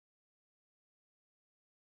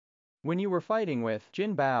When you were fighting with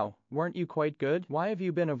Jin Bao, weren't you quite good? Why have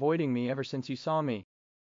you been avoiding me ever since you saw me?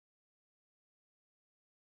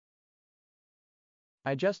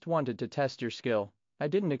 I just wanted to test your skill. I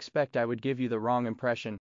didn't expect I would give you the wrong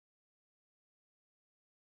impression.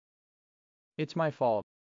 It's my fault.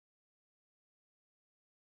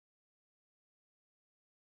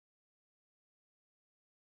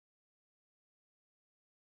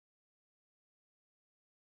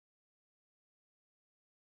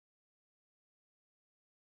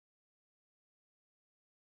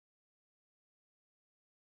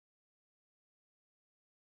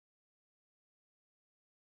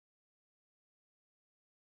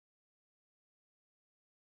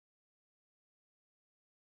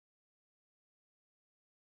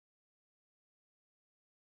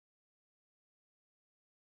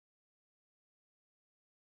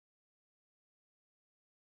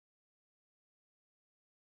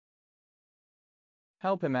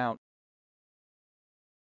 Help him out.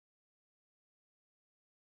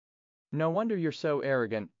 No wonder you're so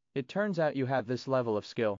arrogant. It turns out you have this level of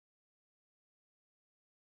skill.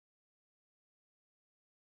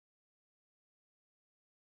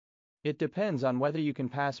 It depends on whether you can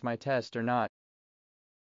pass my test or not.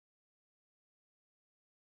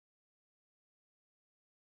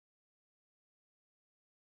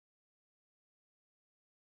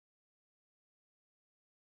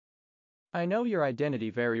 I know your identity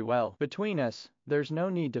very well. Between us, there's no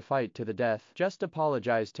need to fight to the death. Just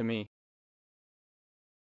apologize to me.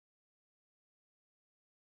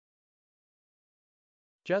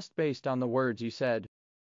 Just based on the words you said.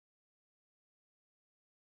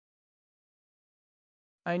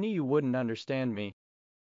 I knew you wouldn't understand me.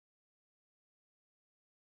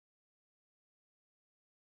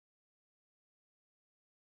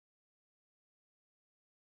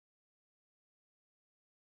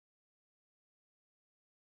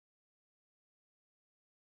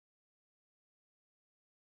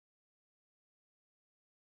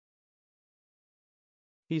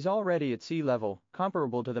 He's already at sea level,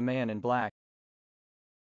 comparable to the man in black.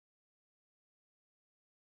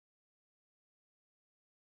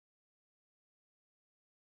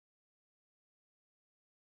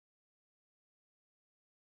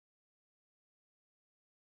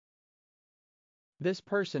 This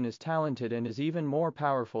person is talented and is even more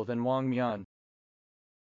powerful than Wang Mian.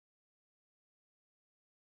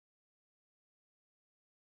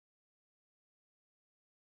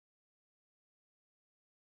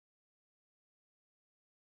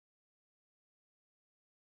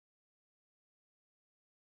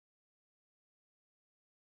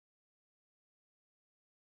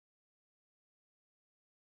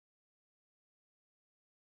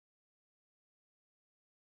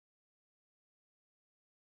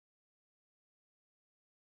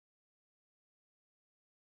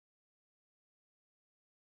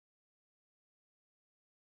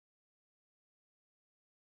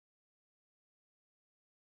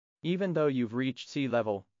 Even though you've reached sea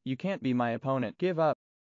level, you can't be my opponent. Give up.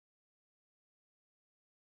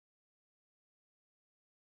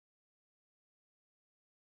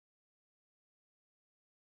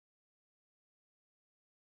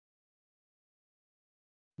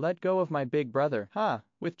 Let go of my big brother. Ha!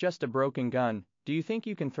 With just a broken gun, do you think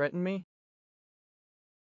you can threaten me?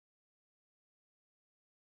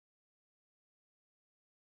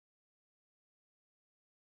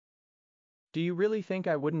 Do you really think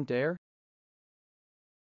I wouldn't dare?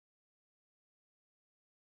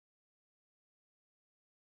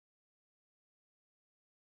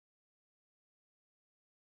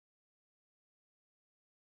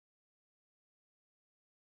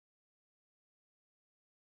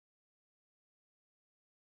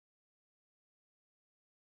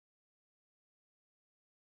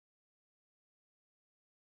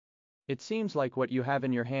 It seems like what you have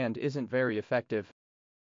in your hand isn't very effective.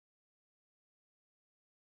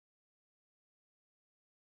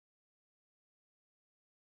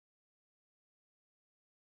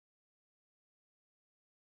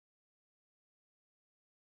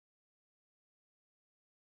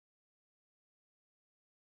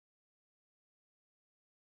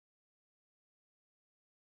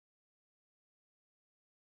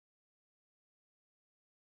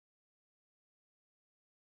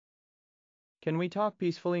 Can we talk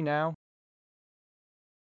peacefully now?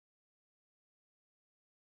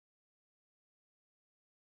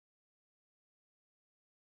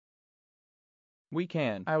 We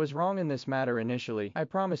can. I was wrong in this matter initially. I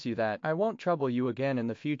promise you that. I won't trouble you again in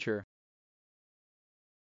the future.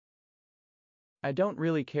 I don't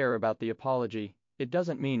really care about the apology. It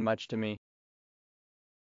doesn't mean much to me.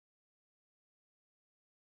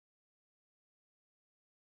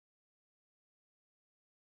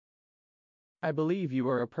 I believe you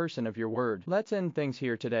are a person of your word. Let's end things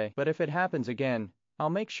here today, but if it happens again,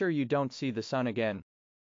 I'll make sure you don't see the sun again.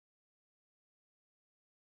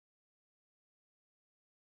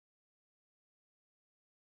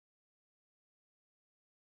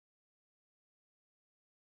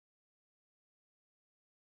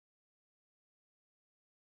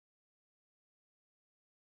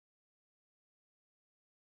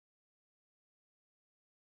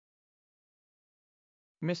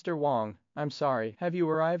 Mr. Wong, I'm sorry, have you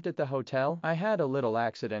arrived at the hotel? I had a little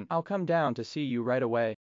accident. I'll come down to see you right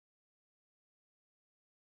away.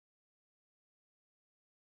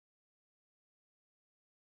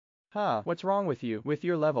 Huh, what's wrong with you? With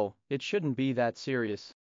your level, it shouldn't be that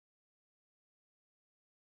serious.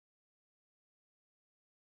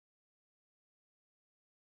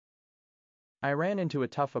 I ran into a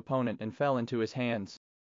tough opponent and fell into his hands.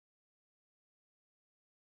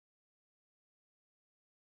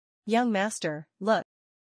 Young master, look.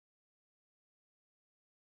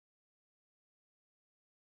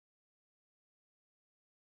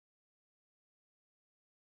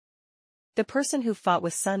 The person who fought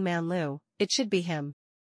with Sun Man Lu, it should be him.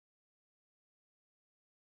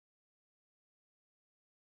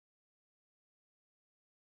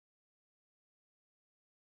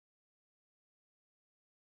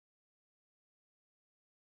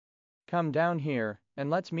 Come down here, and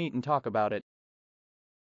let's meet and talk about it.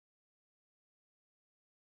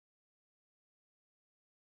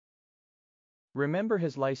 Remember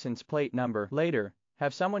his license plate number. Later,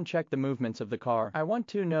 have someone check the movements of the car. I want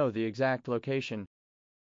to know the exact location.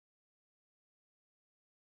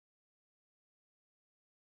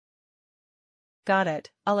 Got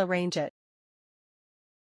it, I'll arrange it.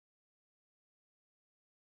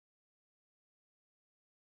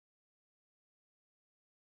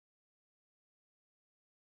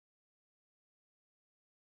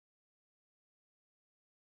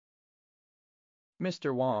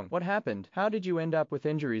 Mr. Wong, what happened? How did you end up with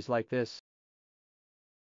injuries like this?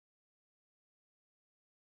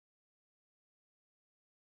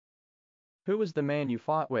 Who was the man you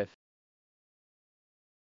fought with?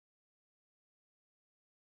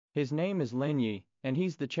 His name is Lin Yi, and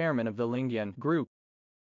he's the chairman of the Lingyan group.